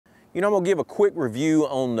You know, I'm gonna give a quick review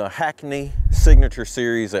on the Hackney Signature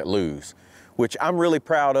Series at Lew's, which I'm really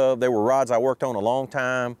proud of. They were rods I worked on a long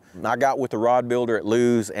time. I got with the rod builder at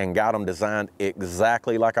Lew's and got them designed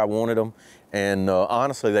exactly like I wanted them. And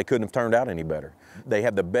honestly, they couldn't have turned out any better. They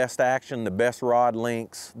have the best action, the best rod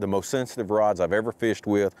lengths, the most sensitive rods I've ever fished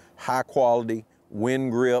with, high quality,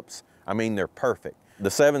 wind grips. I mean, they're perfect. The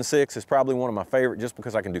 7.6 is probably one of my favorite just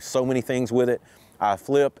because I can do so many things with it. I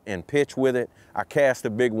flip and pitch with it. I cast a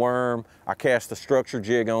big worm. I cast a structure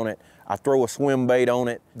jig on it. I throw a swim bait on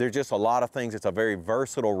it. There's just a lot of things. It's a very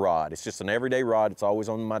versatile rod. It's just an everyday rod. It's always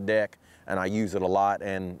on my deck and I use it a lot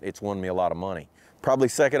and it's won me a lot of money. Probably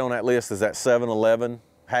second on that list is that 711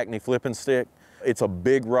 Hackney flipping stick. It's a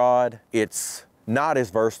big rod. It's not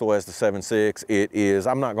as versatile as the 7.6. It is,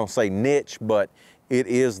 I'm not gonna say niche, but it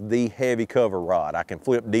is the heavy cover rod. I can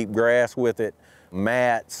flip deep grass with it,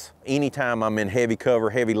 mats, anytime I'm in heavy cover,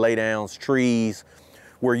 heavy laydowns, trees,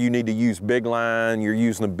 where you need to use big line, you're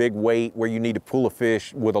using a big weight, where you need to pull a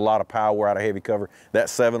fish with a lot of power out of heavy cover. That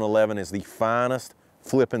 711 is the finest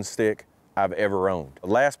flipping stick I've ever owned.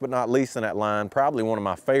 Last but not least in that line, probably one of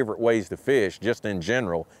my favorite ways to fish, just in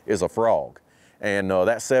general, is a frog. And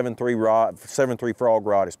that 7.3 frog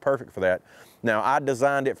rod is perfect for that. Now, I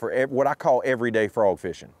designed it for what I call everyday frog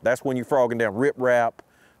fishing. That's when you're frogging down riprap,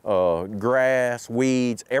 grass,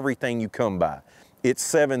 weeds, everything you come by. It's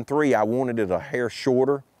 7.3, I wanted it a hair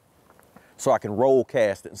shorter so I can roll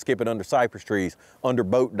cast it and skip it under cypress trees, under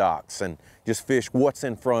boat docks, and just fish what's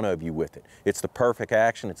in front of you with it. It's the perfect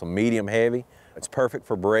action, it's a medium heavy, it's perfect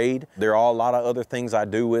for braid. There are a lot of other things I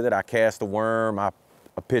do with it. I cast a worm, I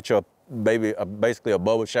pitch a basically a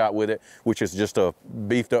bubble shot with it, which is just a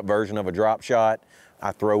beefed up version of a drop shot.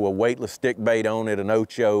 I throw a weightless stick bait on it, an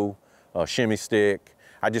ocho, a shimmy stick.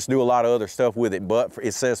 I just do a lot of other stuff with it, but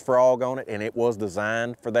it says frog on it and it was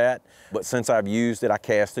designed for that. But since I've used it, I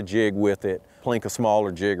cast a jig with it, plink a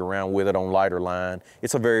smaller jig around with it on lighter line.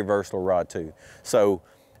 It's a very versatile rod too. So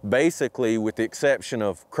basically, with the exception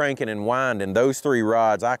of cranking and winding, those three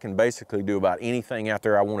rods, I can basically do about anything out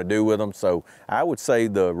there I want to do with them. So I would say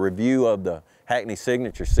the review of the Hackney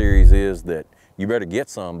Signature Series is that you better get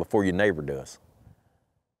some before your neighbor does.